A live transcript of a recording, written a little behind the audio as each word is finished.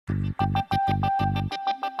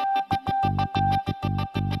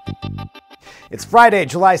It's Friday,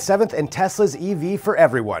 July 7th, and Tesla's EV for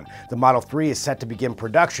everyone. The Model 3 is set to begin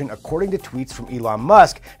production according to tweets from Elon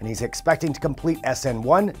Musk, and he's expecting to complete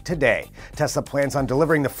SN1 today. Tesla plans on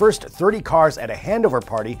delivering the first 30 cars at a handover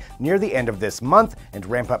party near the end of this month and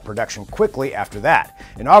ramp up production quickly after that.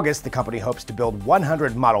 In August, the company hopes to build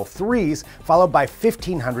 100 Model 3s, followed by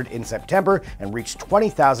 1,500 in September, and reach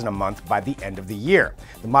 20,000 a month by the end of the year.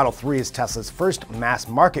 The Model 3 is Tesla's first mass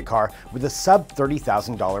market car with a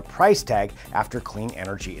sub-$30,000 price tag after clean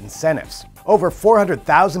energy incentives. Over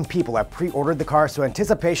 400,000 people have pre-ordered the car, so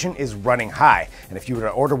anticipation is running high. And if you were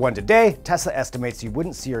to order one today, Tesla estimates you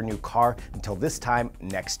wouldn't see your new car until this time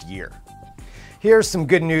next year. Here's some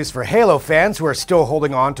good news for Halo fans who are still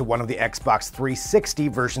holding on to one of the Xbox 360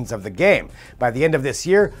 versions of the game. By the end of this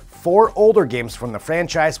year, 4 older games from the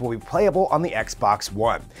franchise will be playable on the Xbox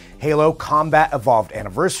One. Halo Combat Evolved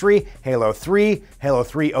Anniversary, Halo 3, Halo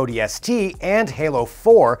 3 ODST, and Halo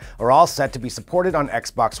 4 are all set to be supported on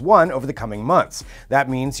Xbox One over the coming months. That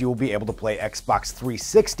means you will be able to play Xbox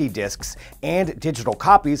 360 discs, and digital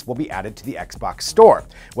copies will be added to the Xbox Store.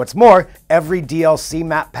 What's more, every DLC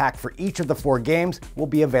map pack for each of the 4 games will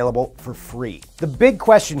be available for free. The big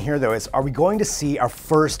question here, though, is are we going to see our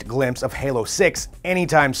first glimpse of Halo 6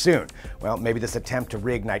 anytime soon? Well, maybe this attempt to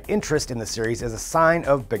reignite interest in the series is a sign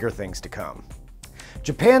of bigger things to come.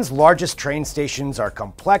 Japan's largest train stations are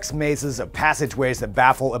complex mazes of passageways that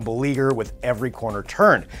baffle and beleaguer with every corner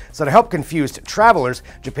turned. So to help confused travelers,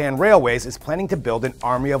 Japan Railways is planning to build an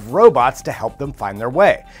army of robots to help them find their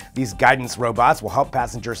way. These guidance robots will help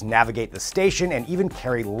passengers navigate the station and even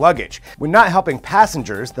carry luggage. When not helping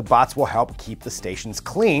passengers, the bots will help keep the stations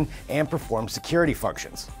clean and perform security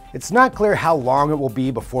functions. It's not clear how long it will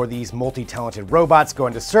be before these multi-talented robots go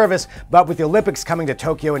into service, but with the Olympics coming to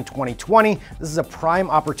Tokyo in 2020, this is a prime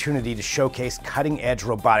opportunity to showcase cutting-edge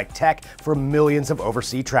robotic tech for millions of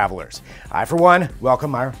overseas travelers. I, for one,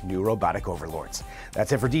 welcome our new robotic overlords.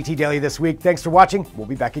 That's it for DT Daily this week. Thanks for watching. We'll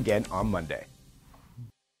be back again on Monday.